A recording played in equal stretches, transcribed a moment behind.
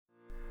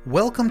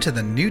Welcome to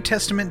the New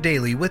Testament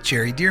Daily with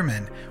Jerry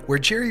Dearman, where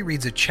Jerry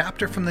reads a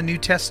chapter from the New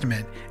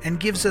Testament and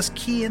gives us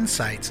key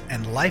insights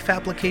and life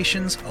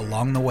applications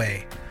along the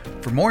way.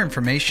 For more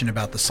information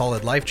about the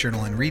Solid Life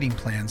Journal and reading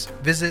plans,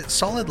 visit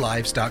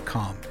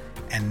solidlives.com.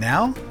 And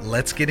now,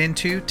 let's get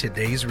into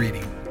today's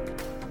reading.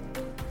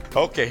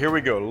 Okay, here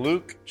we go.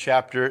 Luke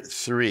chapter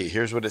 3.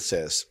 Here's what it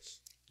says.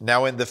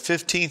 Now in the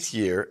 15th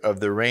year of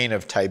the reign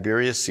of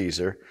Tiberius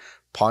Caesar,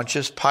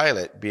 Pontius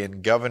Pilate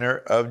being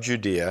governor of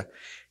Judea,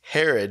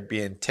 Herod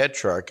being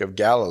tetrarch of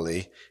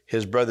Galilee,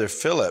 his brother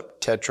Philip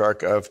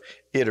tetrarch of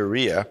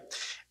Iturea,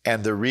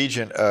 and the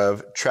region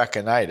of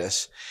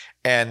Trachonitis,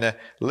 and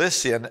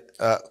Lysanias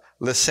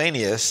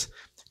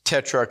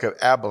tetrarch of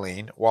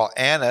Abilene, while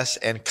Annas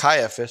and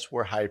Caiaphas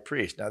were high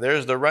priests. Now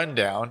there's the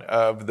rundown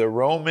of the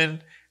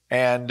Roman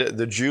and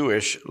the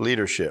Jewish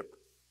leadership.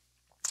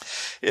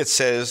 It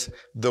says,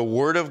 the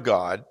word of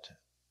God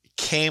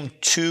came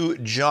to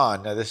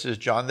John. Now this is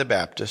John the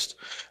Baptist.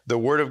 The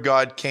word of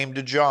God came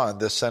to John,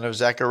 the son of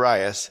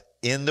Zacharias,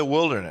 in the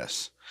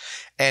wilderness.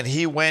 And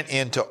he went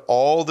into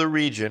all the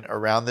region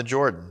around the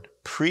Jordan,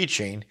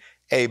 preaching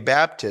a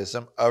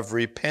baptism of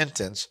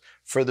repentance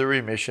for the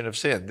remission of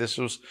sin. This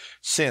was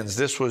sins.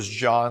 This was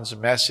John's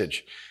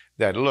message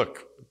that,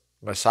 look,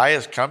 Messiah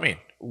is coming.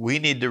 We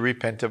need to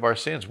repent of our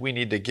sins. We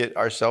need to get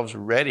ourselves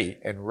ready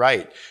and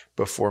right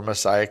before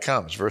Messiah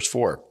comes. Verse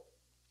 4,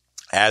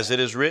 as it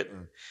is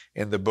written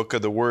in the book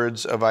of the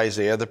words of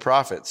Isaiah the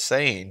prophet,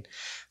 saying,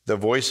 the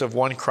voice of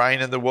one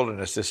crying in the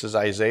wilderness. This is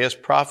Isaiah's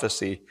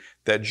prophecy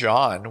that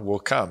John will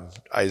come.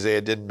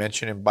 Isaiah didn't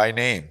mention him by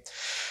name,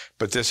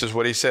 but this is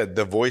what he said.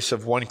 The voice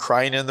of one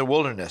crying in the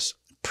wilderness,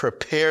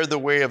 prepare the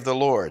way of the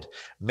Lord,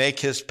 make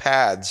his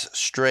paths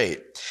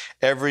straight.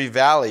 Every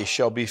valley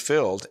shall be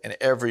filled, and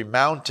every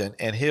mountain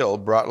and hill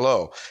brought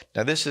low.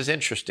 Now this is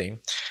interesting.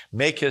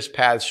 Make his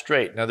paths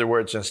straight. In other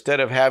words, instead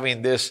of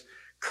having this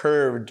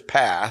curved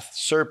path,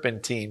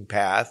 serpentine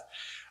path,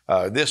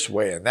 this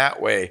way and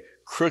that way,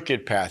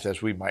 crooked path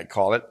as we might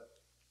call it,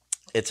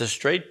 it's a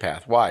straight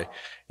path. Why?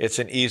 It's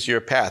an easier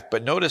path.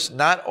 But notice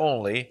not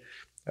only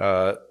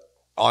on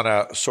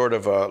a sort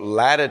of a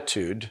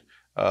latitude,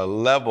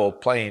 level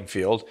playing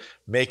field,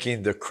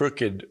 making the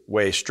crooked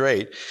way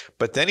straight,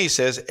 but then he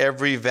says,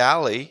 every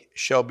valley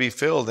shall be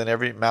filled and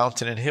every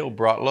mountain and hill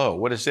brought low.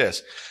 What is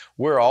this?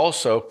 We're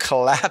also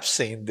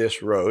collapsing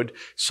this road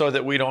so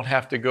that we don't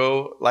have to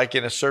go like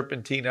in a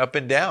serpentine up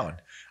and down,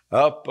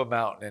 up a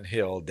mountain and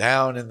hill,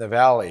 down in the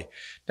valley.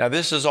 Now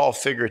this is all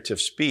figurative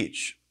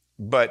speech,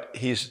 but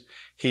he's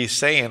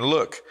saying,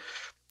 look,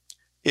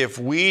 if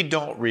we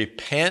don't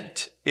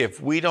repent, if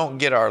we don't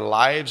get our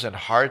lives and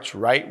hearts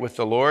right with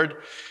the Lord,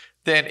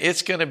 then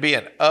it's going to be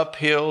an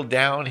uphill,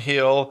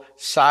 downhill,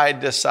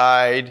 side to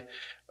side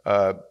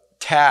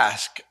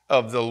task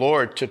of the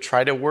Lord to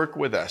try to work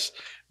with us.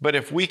 But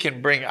if we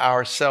can bring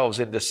ourselves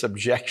into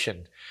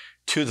subjection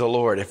to the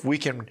Lord, if we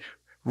can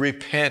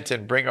repent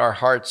and bring our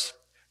hearts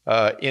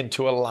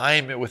into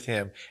alignment with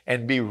him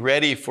and be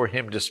ready for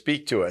him to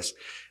speak to us,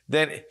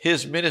 then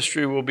his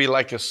ministry will be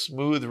like a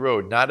smooth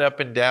road, not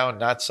up and down,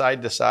 not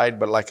side to side,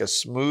 but like a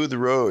smooth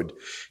road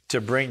to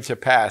bring to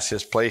pass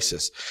his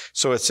places.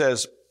 So it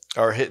says,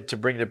 or to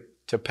bring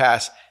to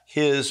pass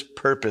his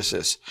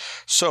purposes.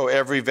 So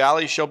every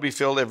valley shall be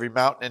filled, every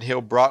mountain and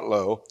hill brought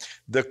low.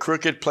 The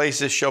crooked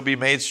places shall be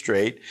made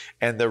straight,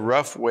 and the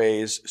rough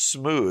ways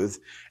smooth,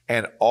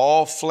 and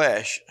all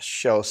flesh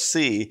shall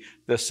see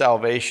the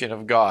salvation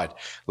of God.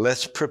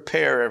 Let's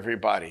prepare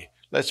everybody.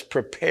 Let's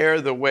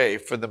prepare the way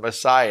for the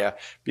Messiah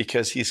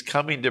because he's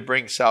coming to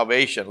bring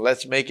salvation.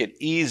 Let's make it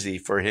easy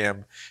for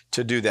him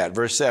to do that.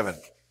 Verse 7.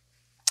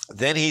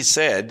 Then he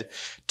said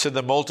to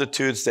the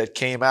multitudes that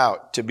came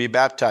out to be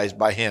baptized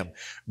by him,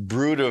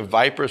 brood of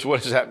vipers.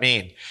 What does that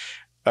mean?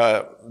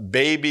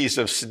 Babies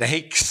of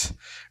snakes,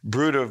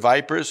 brood of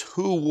vipers,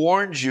 who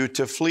warned you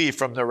to flee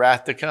from the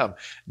wrath to come?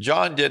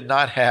 John did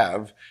not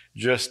have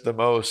just the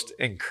most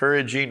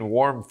encouraging,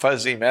 warm,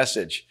 fuzzy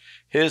message.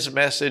 His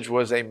message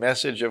was a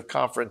message of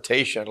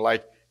confrontation,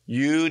 like,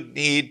 you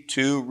need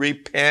to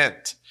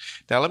repent.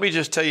 Now, let me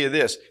just tell you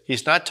this.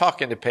 He's not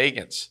talking to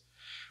pagans.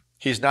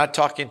 He's not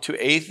talking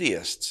to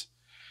atheists.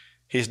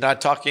 He's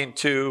not talking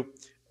to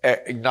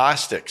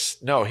agnostics.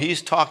 No,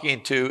 he's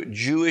talking to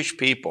Jewish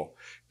people,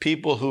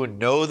 people who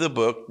know the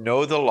book,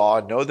 know the law,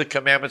 know the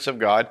commandments of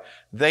God.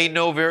 They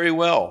know very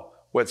well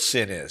what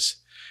sin is.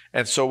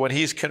 And so when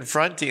he's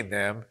confronting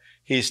them,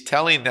 he's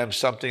telling them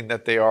something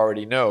that they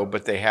already know,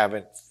 but they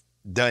haven't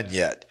done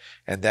yet,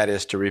 and that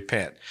is to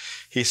repent.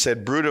 He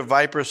said, brood of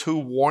vipers, who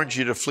warned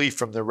you to flee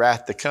from the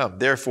wrath to come?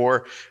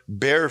 Therefore,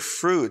 bear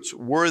fruits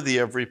worthy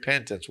of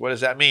repentance. What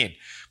does that mean?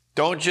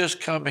 Don't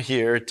just come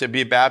here to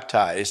be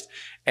baptized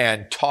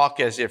and talk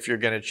as if you're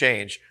going to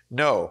change.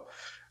 No,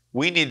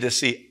 we need to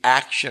see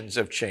actions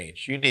of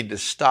change. You need to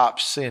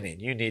stop sinning.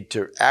 You need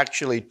to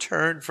actually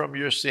turn from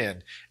your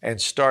sin and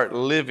start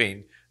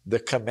living the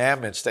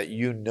commandments that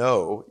you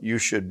know you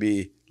should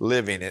be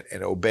living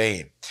and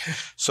obeying.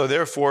 So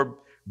therefore,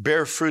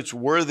 bear fruits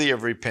worthy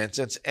of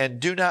repentance, and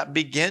do not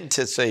begin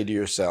to say to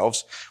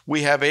yourselves,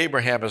 we have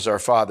Abraham as our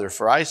father.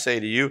 For I say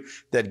to you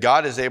that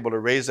God is able to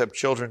raise up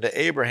children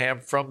to Abraham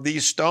from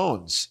these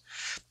stones.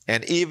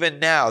 And even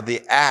now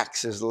the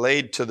axe is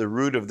laid to the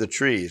root of the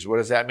trees. What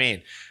does that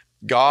mean?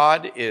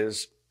 God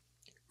is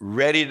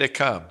ready to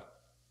come.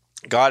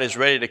 God is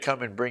ready to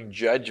come and bring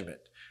judgment.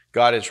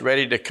 God is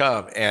ready to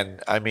come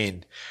and,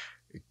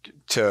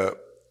 to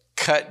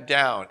cut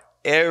down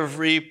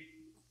everybody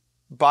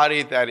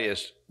that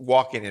is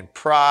walking in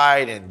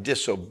pride and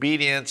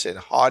disobedience and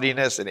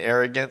haughtiness and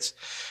arrogance.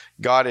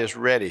 God is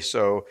ready.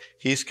 So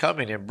he's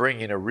coming and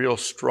bringing a real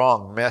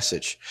strong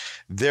message.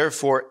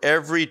 Therefore,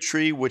 every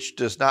tree which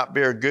does not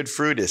bear good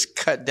fruit is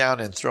cut down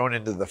and thrown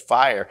into the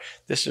fire.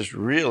 This is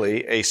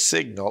really a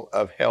signal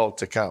of hell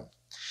to come.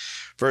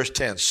 Verse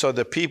 10, so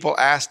the people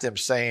asked him,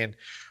 saying,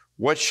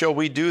 what shall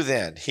we do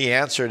then? He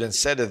answered and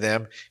said to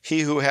them,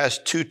 he who has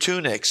 2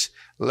 tunics,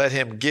 let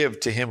him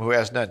give to him who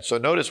has none. So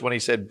notice when he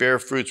said, bear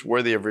fruits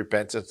worthy of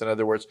repentance. In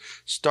other words,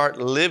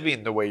 start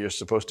living the way you're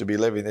supposed to be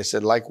living. They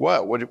said, like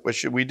what? What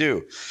should we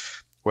do?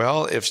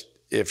 Well,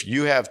 if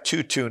you have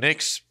 2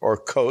 tunics or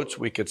coats,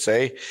 we could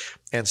say,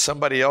 and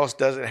somebody else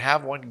doesn't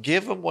have one,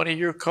 give them one of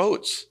your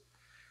coats.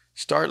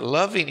 Start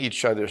loving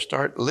each other.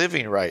 Start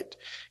living right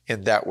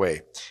in that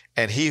way.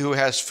 And he who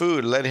has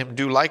food, let him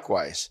do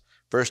likewise.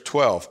 Verse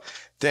 12,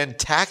 then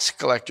tax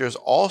collectors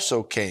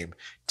also came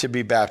to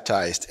be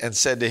baptized and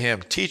said to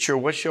him, teacher,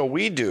 what shall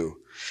we do?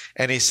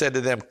 And he said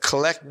to them,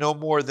 collect no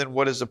more than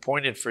what is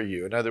appointed for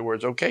you. In other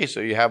words, okay, so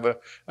you have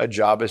a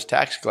job as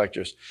tax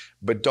collectors,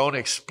 but don't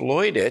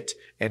exploit it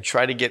and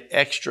try to get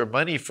extra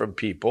money from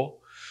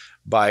people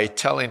by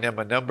telling them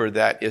a number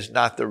that is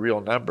not the real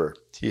number.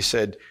 He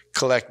said,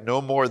 collect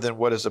no more than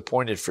what is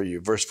appointed for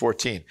you. Verse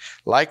 14,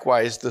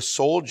 likewise, the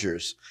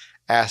soldiers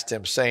asked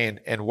him, saying,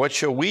 and what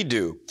shall we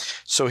do?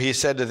 So he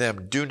said to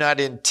them, do not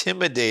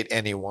intimidate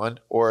anyone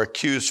or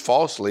accuse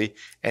falsely,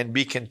 and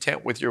be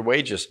content with your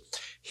wages.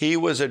 He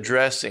was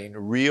addressing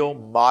real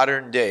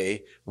modern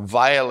day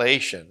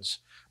violations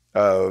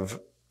of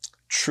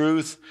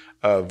truth,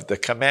 of the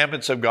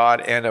commandments of God,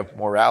 and of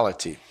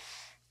morality.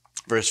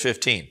 Verse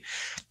 15,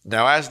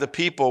 now as the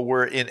people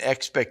were in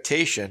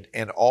expectation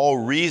and all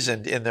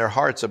reasoned in their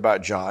hearts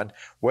about John,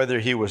 whether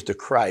he was the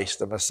Christ,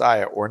 the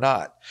Messiah, or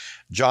not,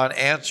 John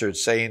answered,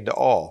 saying to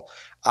all,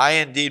 I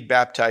indeed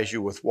baptize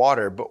you with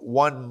water, but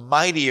one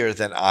mightier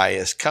than I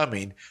is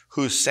coming,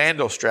 whose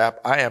sandal strap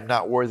I am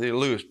not worthy to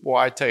loose. Boy,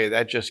 I tell you,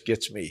 that just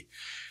gets me.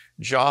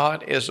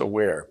 John is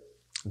aware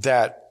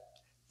that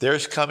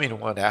there's coming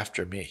one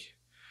after me.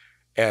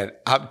 And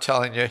I'm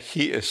telling you,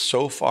 he is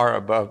so far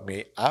above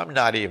me, I'm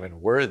not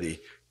even worthy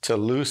to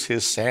loose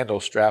his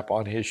sandal strap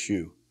on his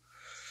shoe.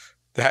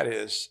 That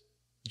is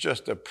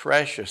just a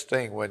precious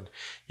thing when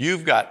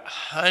you've got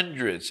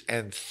hundreds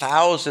and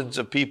thousands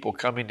of people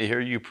coming to hear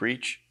you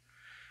preach,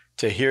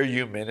 to hear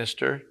you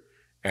minister,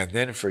 and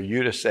then for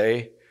you to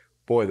say,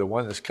 boy, the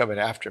one that's coming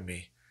after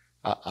me,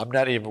 I'm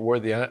not even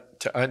worthy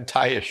to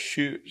untie his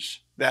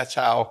shoes. That's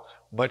how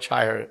much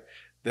higher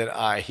than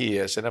he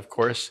is. And of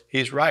course,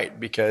 he's right,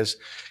 because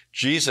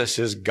Jesus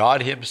is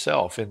God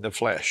himself in the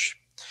flesh.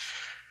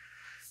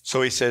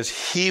 So he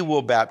says, he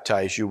will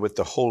baptize you with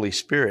the Holy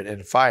Spirit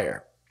and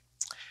fire.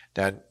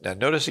 Now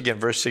notice again,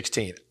 verse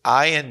 16,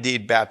 I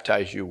indeed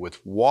baptize you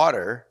with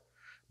water,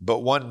 but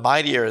one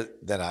mightier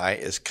than I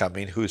is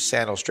coming, whose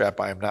sandal strap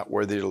I am not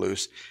worthy to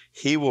loose.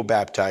 He will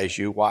baptize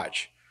you,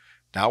 watch,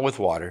 not with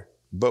water,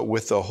 but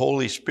with the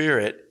Holy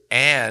Spirit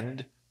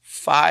and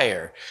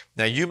fire.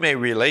 Now you may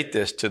relate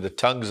this to the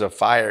tongues of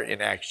fire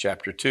in Acts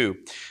chapter 2,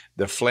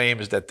 the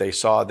flames that they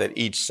saw that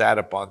each sat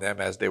upon them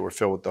as they were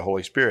filled with the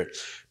Holy Spirit.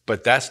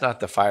 But that's not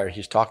the fire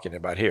he's talking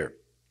about here.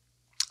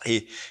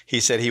 He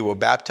said he will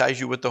baptize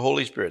you with the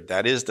Holy Spirit.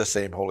 That is the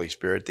same Holy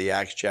Spirit, the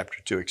Acts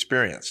chapter 2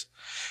 experience.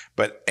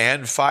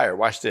 And fire,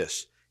 watch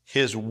this.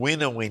 His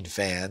winnowing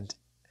fan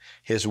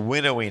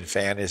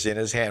is in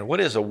his hand. What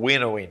is a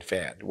winnowing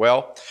fan?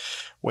 Well,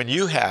 when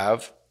you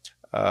have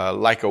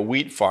like a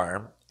wheat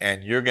farm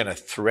and you're going to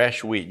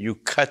thresh wheat, you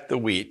cut the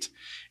wheat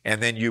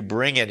and then you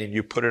bring it and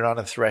you put it on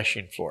a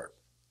threshing floor.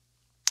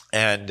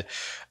 And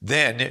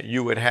then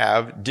you would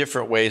have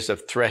different ways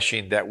of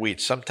threshing that wheat.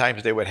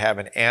 Sometimes they would have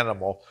an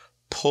animal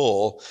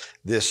pull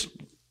this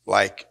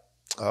what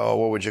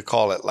would you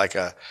call it?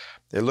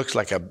 It looks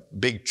like a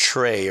big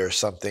tray or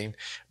something,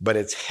 but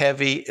it's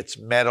heavy, it's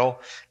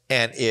metal,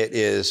 and it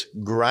is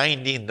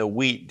grinding the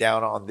wheat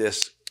down on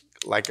this,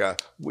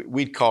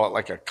 we'd call it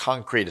like a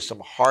concrete,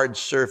 some hard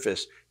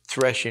surface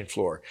threshing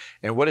floor.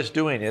 And what it's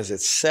doing is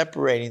it's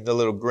separating the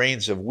little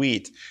grains of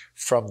wheat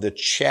from the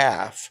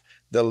chaff,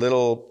 the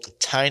little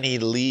tiny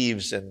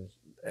leaves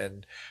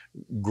and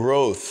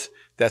growth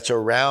that's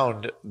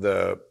around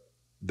the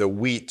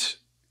wheat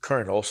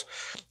kernels.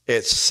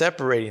 It's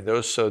separating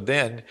those so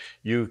then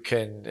you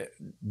can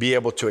be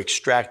able to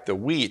extract the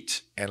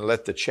wheat and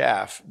let the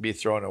chaff be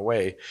thrown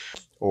away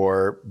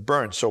or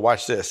burned. So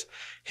watch this.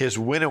 His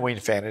winnowing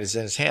fan is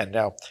in his hand.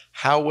 Now,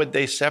 how would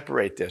they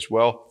separate this?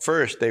 Well,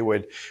 first they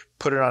would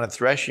put it on a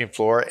threshing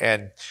floor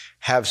and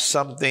have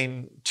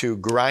something to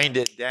grind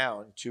it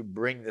down to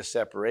bring the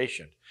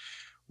separation.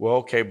 Well,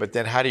 okay, but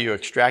then how do you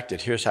extract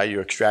it? Here's how you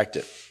extract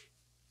it.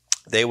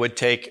 They would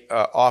take,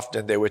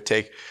 often they would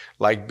take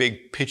like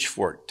big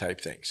pitchfork type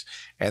things,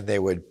 and they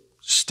would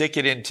stick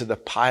it into the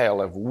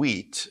pile of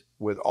wheat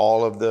with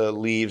all of the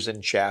leaves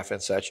and chaff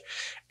and such,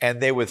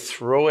 and they would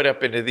throw it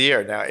up into the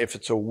air. Now, if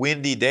it's a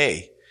windy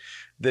day,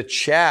 the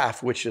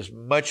chaff, which is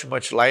much,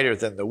 much lighter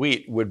than the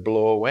wheat, would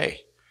blow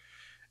away.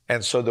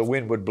 And so the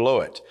wind would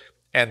blow it.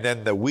 And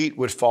then the wheat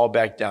would fall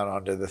back down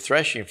onto the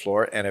threshing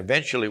floor. And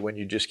eventually, when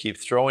you just keep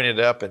throwing it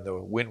up and the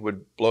wind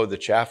would blow the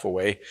chaff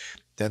away,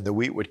 then the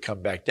wheat would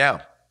come back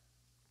down.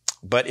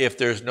 But if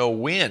there's no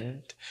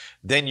wind,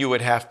 then you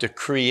would have to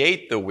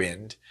create the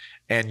wind.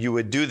 And you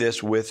would do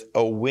this with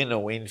a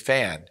winnowing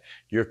fan.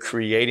 You're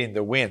creating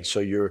the wind. So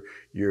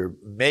you're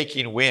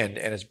making wind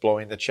and it's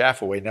blowing the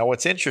chaff away. Now,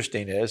 what's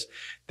interesting is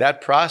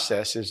that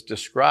process is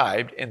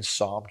described in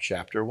Psalm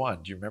chapter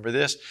 1. Do you remember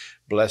this?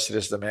 Blessed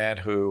is the man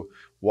who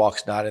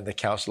walks not in the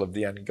counsel of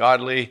the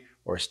ungodly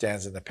or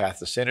stands in the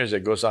path of sinners.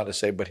 It goes on to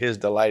say, but his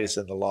delight is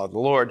in the law of the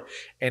Lord,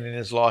 and in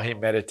his law he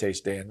meditates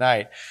day and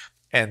night.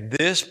 And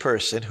this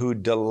person who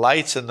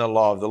delights in the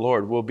law of the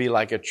Lord will be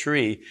like a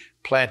tree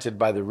planted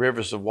by the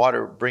rivers of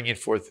water, bringing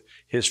forth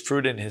his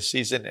fruit in his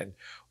season, and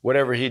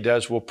whatever he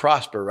does will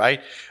prosper,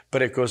 right?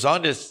 But it goes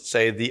on to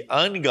say, the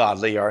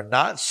ungodly are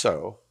not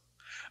so,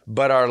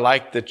 but are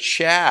like the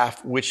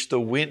chaff which the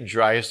wind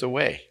dries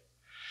away.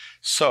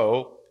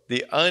 So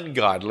the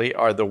ungodly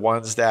are the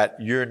ones that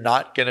you're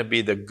not going to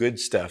be the good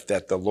stuff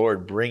that the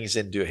Lord brings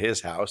into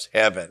his house,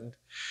 heaven.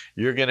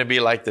 You're going to be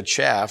like the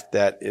chaff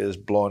that is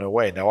blown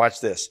away. Now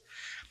watch this.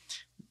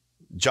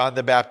 John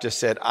the Baptist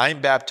said,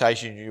 I'm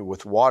baptizing you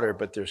with water,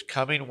 but there's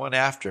coming one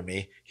after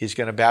me. He's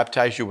going to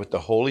baptize you with the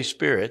Holy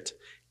Spirit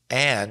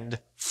and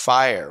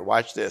fire.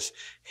 Watch this.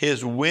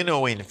 His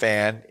winnowing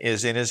fan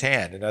is in his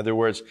hand. In other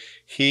words,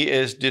 he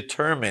is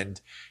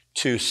determined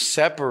to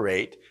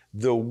separate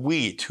the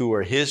wheat, who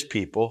are his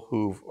people,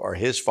 who are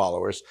his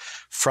followers,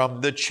 from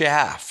the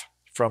chaff,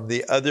 from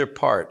the other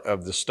part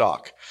of the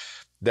stalk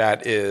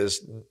that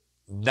is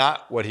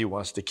not what he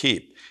wants to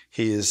keep.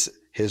 His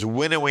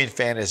winnowing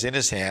fan is in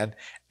his hand,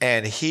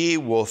 and he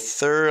will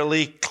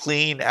thoroughly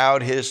clean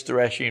out his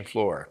threshing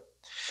floor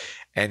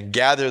and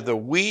gather the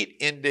wheat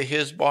into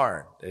his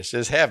barn. This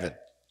is heaven,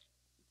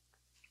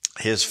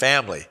 his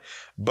family.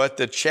 But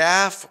the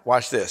chaff,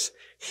 watch this,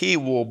 he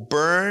will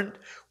burn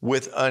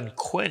with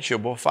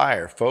unquenchable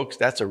fire. Folks,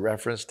 that's a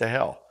reference to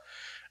hell.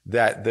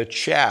 That the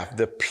chaff,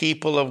 the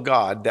people of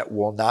God that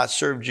will not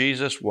serve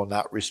Jesus, will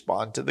not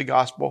respond to the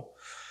gospel,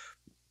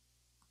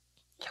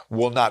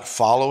 will not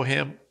follow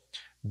him,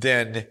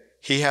 then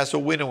he has a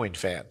winnowing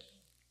fan.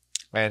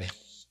 And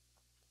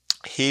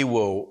he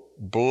will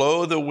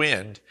blow the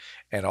wind,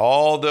 and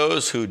all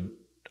those who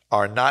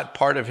are not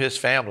part of his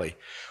family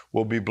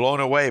will be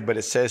blown away. But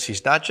it says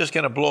he's not just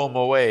going to blow them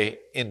away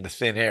in the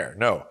thin air.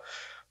 No.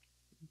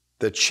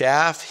 The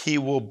chaff he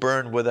will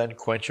burn with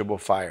unquenchable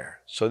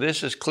fire. So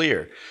this is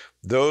clear.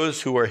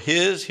 Those who are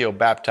his, he'll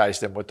baptize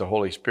them with the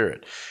Holy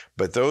Spirit.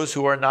 But those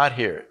who are not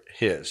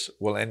his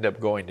will end up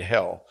going to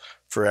hell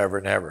forever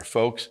and ever.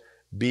 Folks,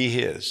 be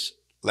his.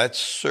 Let's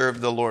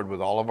serve the Lord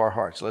with all of our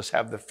hearts. Let's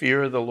have the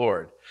fear of the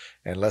Lord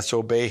and let's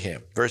obey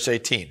him. Verse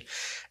 18.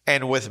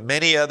 And with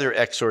many other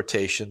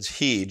exhortations,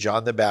 he,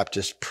 John the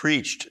Baptist,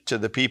 preached to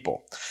the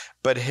people.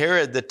 But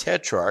Herod the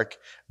Tetrarch,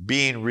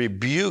 being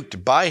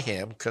rebuked by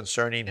him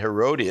concerning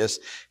Herodias,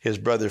 his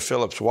brother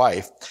Philip's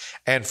wife,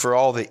 and for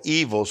all the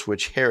evils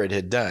which Herod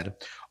had done,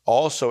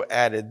 also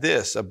added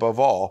this, above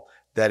all,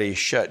 that he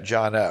shut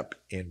John up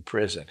in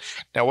prison.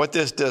 Now, what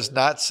this does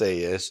not say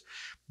is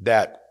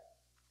that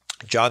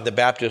John the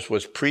Baptist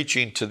was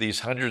preaching to these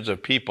hundreds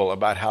of people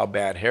about how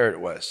bad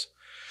Herod was.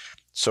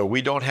 So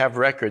we don't have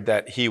record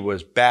that he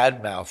was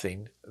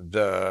bad-mouthing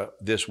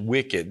this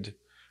wicked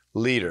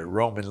leader,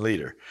 Roman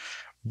leader.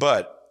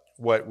 But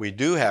what we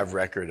do have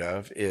record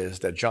of is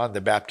that John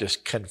the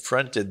Baptist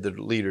confronted the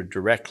leader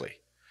directly.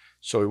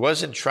 So he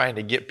wasn't trying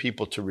to get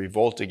people to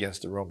revolt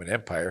against the Roman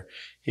Empire.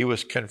 He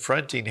was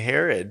confronting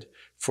Herod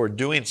for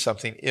doing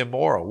something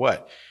immoral.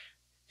 What?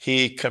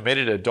 He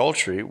committed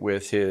adultery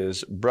with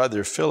his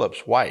brother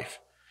Philip's wife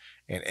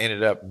and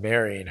ended up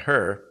marrying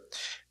her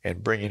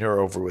and bringing her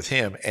over with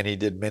him, and he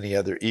did many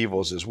other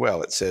evils as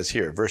well. It says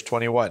here, verse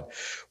 21,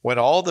 when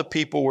all the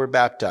people were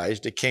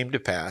baptized, it came to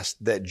pass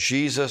that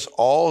Jesus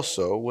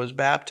also was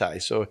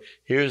baptized. So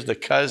here's the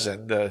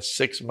cousin, the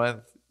 6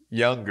 month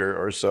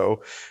younger or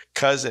so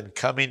cousin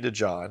coming to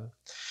John.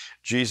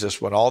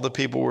 Jesus, when all the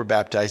people were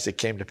baptized, it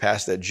came to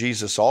pass that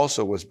Jesus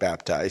also was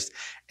baptized.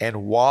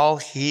 And while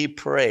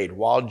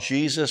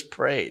Jesus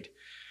prayed,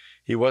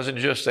 he wasn't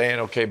just saying,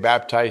 okay,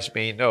 baptize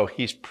me. No,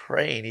 he's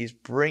praying. He's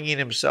bringing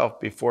himself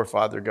before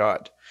Father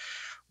God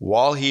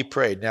while he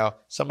prayed. Now,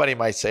 somebody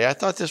might say, I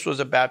thought this was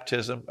a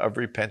baptism of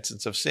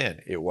repentance of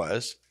sin. It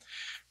was.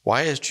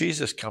 Why is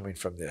Jesus coming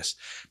from this?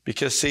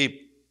 Because,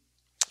 see,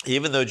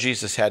 even though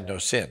Jesus had no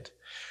sin,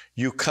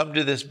 You come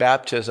to this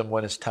baptism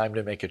when it's time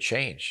to make a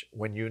change,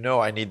 when you know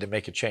I need to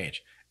make a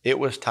change. It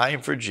was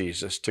time for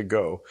Jesus to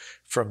go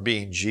from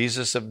being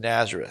Jesus of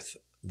Nazareth,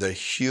 the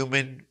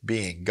human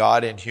being,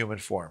 God in human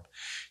form,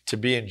 to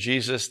being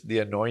Jesus, the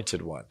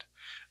anointed one,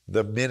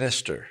 the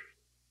minister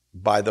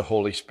by the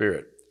Holy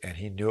Spirit. And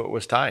he knew it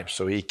was time.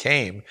 So he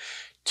came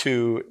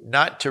to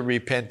not to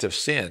repent of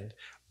sin,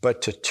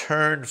 but to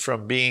turn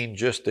from being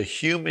just a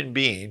human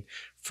being,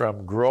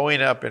 from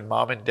growing up in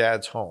mom and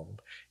dad's home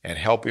and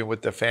helping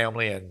with the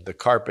family and the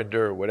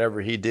carpenter or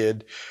whatever he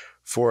did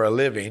for a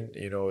living.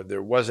 You know,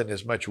 there wasn't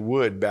as much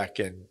wood back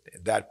in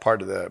that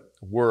part of the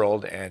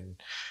world and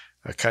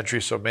a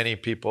country, so many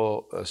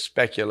people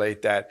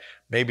speculate that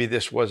maybe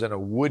this wasn't a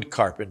wood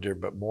carpenter,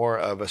 but more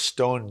of a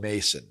stone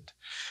mason.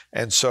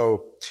 And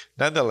so,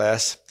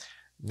 nonetheless,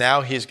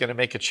 now he's going to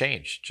make a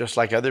change. Just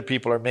like other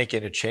people are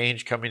making a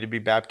change, coming to be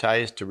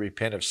baptized, to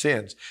repent of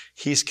sins,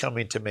 he's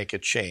coming to make a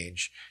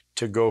change,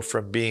 to go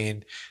from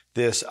being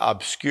this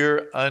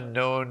obscure,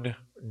 unknown,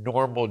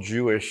 normal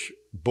Jewish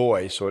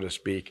boy, so to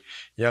speak,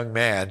 young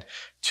man,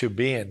 to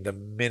being the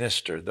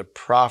minister, the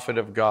prophet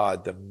of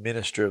God, the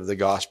minister of the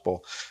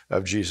gospel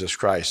of Jesus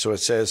Christ. So it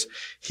says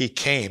he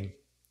came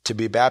to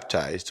be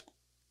baptized,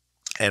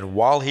 and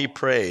while he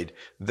prayed,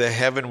 the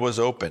heaven was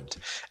opened,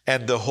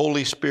 and the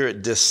Holy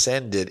Spirit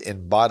descended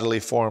in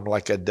bodily form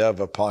like a dove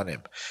upon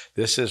him.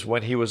 This is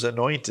when he was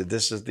anointed.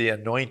 This is the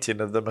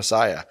anointing of the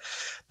Messiah.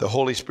 The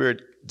Holy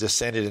Spirit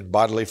descended in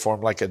bodily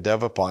form like a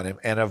dove upon him,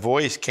 and a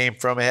voice came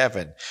from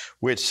heaven,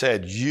 which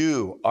said,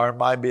 "You are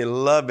my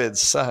beloved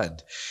Son.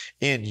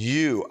 In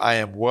you I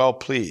am well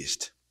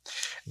pleased."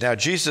 Now,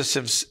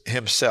 Jesus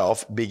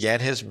himself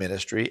began his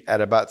ministry at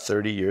about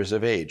 30 years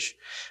of age,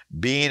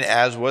 being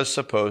as was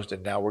supposed,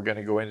 and now we're going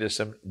to go into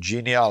some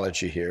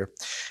genealogy here,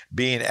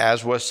 being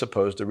as was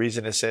supposed. The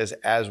reason it says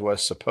as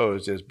was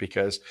supposed is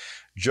because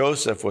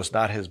Joseph was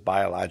not his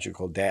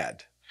biological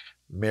dad.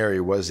 Mary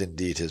was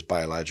indeed his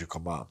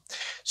biological mom.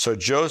 So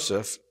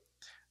Joseph,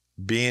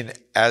 being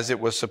as it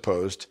was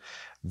supposed,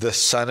 the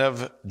son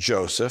of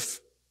Joseph,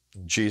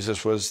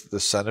 Jesus was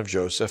the son of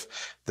Joseph,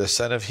 the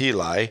son of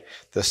Heli,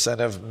 the son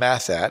of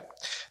Mathat,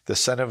 the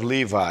son of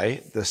Levi,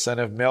 the son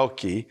of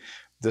Melchi,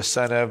 the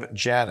son of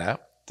Janna,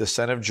 the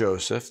son of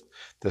Joseph,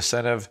 the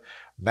son of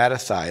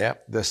Mattathiah,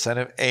 the son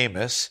of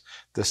Amos,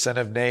 the son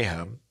of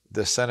Nahum,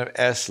 the son of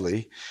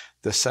Esli,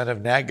 the son of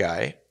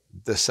Nagai,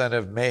 the son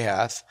of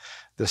Mahath,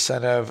 the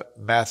son of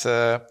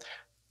Mattathiah,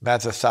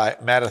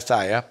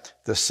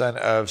 the son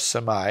of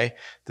Samai,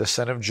 the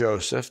son of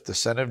Joseph, the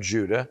son of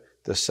Judah,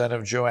 the son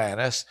of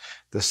Joannes,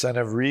 the son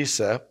of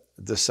Risa,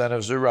 the son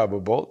of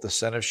Zerubbabel, the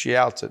son of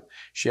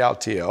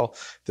Shealtiel,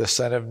 the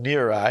son of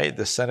Neri,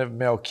 the son of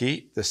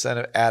Melchi, the son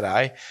of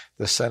Adai,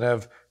 the son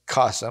of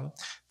Cosam,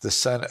 the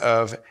son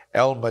of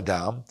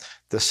Elmadam,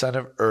 the son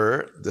of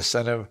the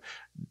son of,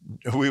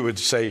 we would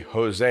say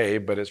Jose,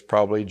 but it's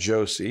probably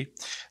Josie,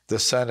 the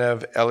son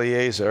of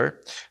Eleazar,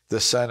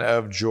 the son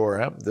of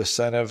Joram, the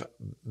son of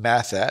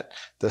Mathat,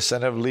 the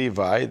son of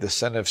Levi, the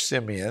son of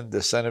Simeon,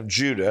 the son of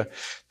Judah,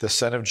 the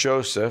son of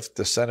Joseph,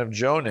 the son of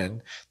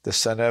Jonan, the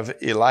son of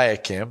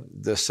Eliakim,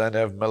 the son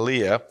of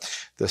Maliah,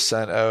 the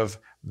son of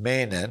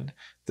Manan,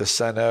 the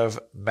son of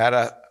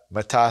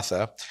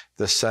Mattatha,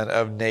 the son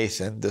of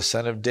Nathan, the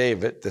son of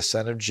David, the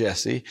son of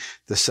Jesse,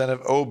 the son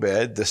of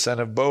Obed, the son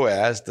of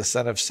Boaz, the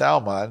son of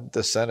Salmon,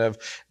 the son of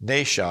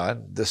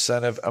Nashon, the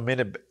son of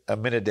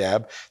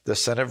Aminadab, the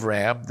son of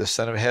Ram, the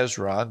son of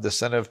Hezron, the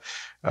son of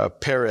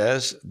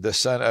Perez, the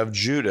son of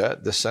Judah,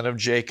 the son of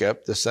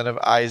Jacob, the son of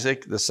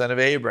Isaac, the son of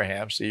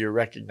Abraham. So you're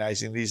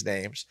recognizing these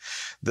names.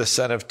 The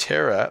son of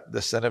Terah,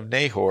 the son of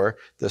Nahor,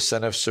 the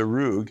son of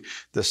Serug,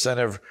 the son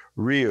of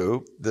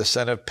Reu, the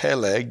son of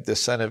Peleg, the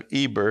son of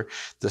Eber,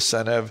 the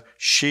son of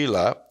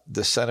Shelah,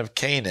 the son of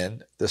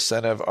Canaan, the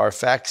son of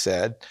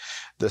Arphaxad,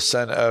 the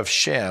son of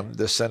Shem,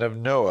 the son of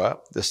Noah,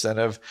 the son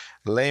of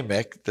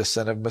Lamech, the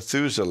son of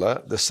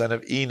Methuselah, the son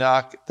of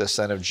Enoch, the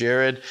son of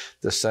Jared,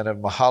 the son of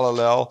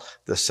Mahalalel,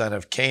 the son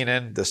of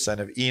Canaan, the son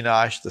of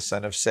Enosh, the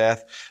son of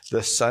Seth,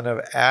 the son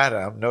of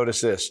Adam.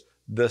 Notice this,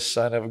 the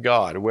son of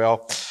God.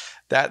 Well,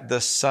 that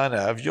the son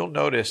of, you'll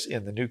notice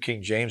in the New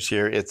King James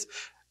here, it's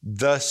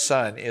the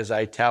son is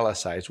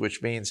italicized,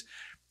 which means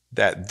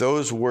that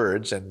those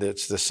words, and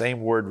it's the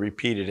same word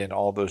repeated in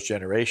all those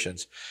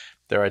generations,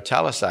 they're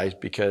italicized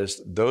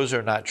because those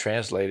are not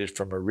translated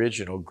from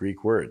original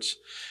Greek words.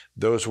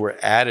 Those were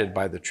added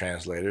by the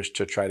translators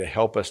to try to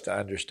help us to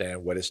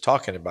understand what it's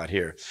talking about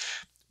here.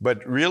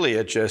 But really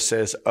it just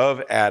says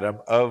of Adam,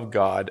 of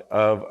God,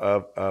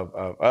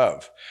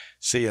 of.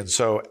 See, and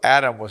so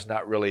Adam was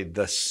not really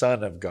the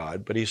son of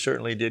God, but he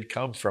certainly did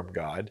come from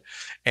God.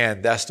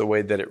 And that's the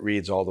way that it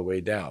reads all the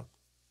way down.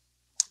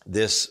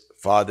 This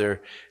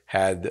father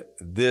had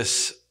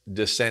this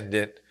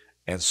descendant,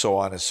 and so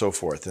on and so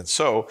forth. And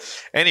so,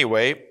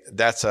 anyway,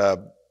 that's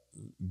a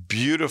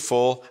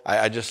beautiful,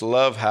 I just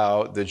love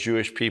how the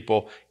Jewish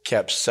people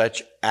kept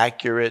such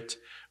accurate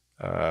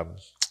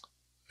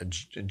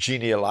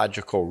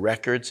genealogical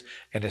records,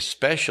 and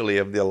especially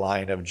of the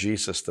line of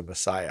Jesus the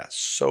Messiah.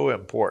 So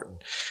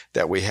important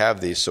that we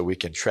have these so we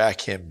can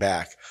track him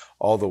back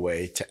all the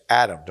way to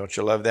Adam. Don't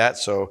you love that?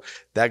 So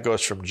that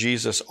goes from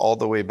Jesus all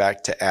the way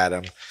back to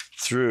Adam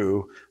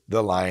through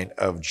the line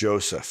of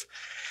Joseph.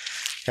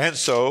 And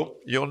so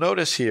you'll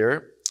notice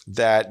here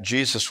that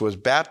Jesus was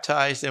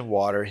baptized in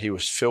water. He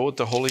was filled with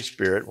the Holy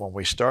Spirit. When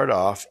we start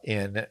off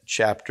in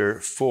chapter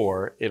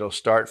 4, it'll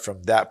start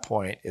from that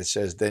point. It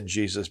says, then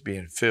Jesus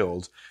being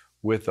filled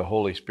with the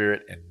Holy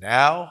Spirit. And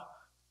now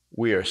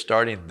we are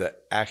starting the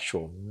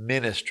actual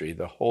ministry,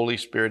 the Holy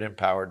Spirit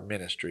empowered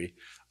ministry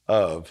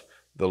of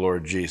the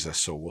Lord Jesus.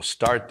 So we'll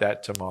start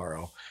that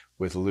tomorrow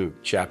with Luke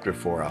chapter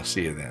 4. I'll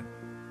see you then.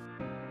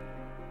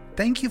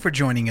 Thank you for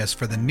joining us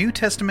for the New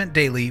Testament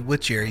Daily with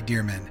Jerry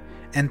Dirmann.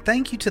 And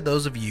thank you to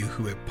those of you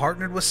who have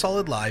partnered with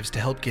Solid Lives to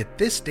help get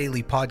this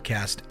daily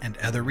podcast and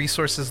other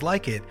resources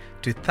like it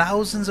to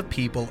thousands of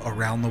people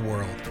around the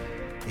world.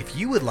 If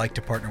you would like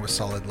to partner with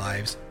Solid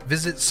Lives,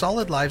 visit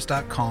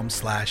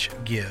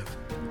solidlives.com/give.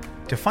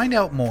 To find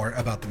out more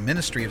about the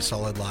ministry of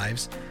Solid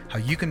Lives, how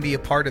you can be a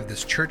part of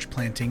this church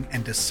planting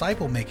and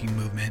disciple making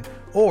movement,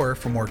 or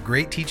for more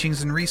great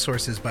teachings and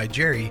resources by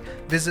Jerry,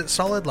 visit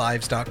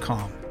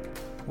solidlives.com.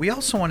 We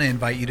also want to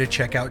invite you to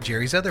check out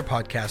Jerry's other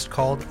podcast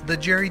called The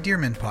Jerry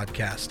Dirmann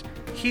Podcast.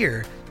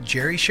 Here,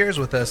 Jerry shares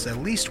with us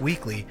at least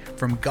weekly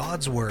from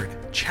God's Word,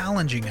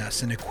 challenging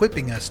us and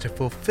equipping us to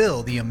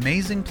fulfill the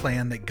amazing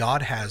plan that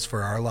God has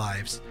for our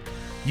lives.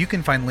 You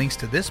can find links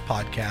to this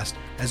podcast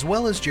as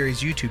well as Jerry's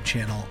YouTube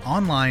channel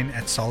online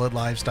at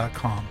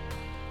solidlives.com.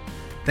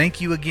 Thank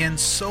you again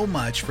so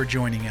much for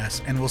joining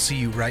us, and we'll see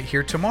you right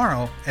here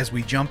tomorrow as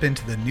we jump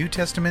into the New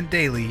Testament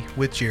Daily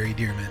with Jerry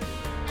Dirmann.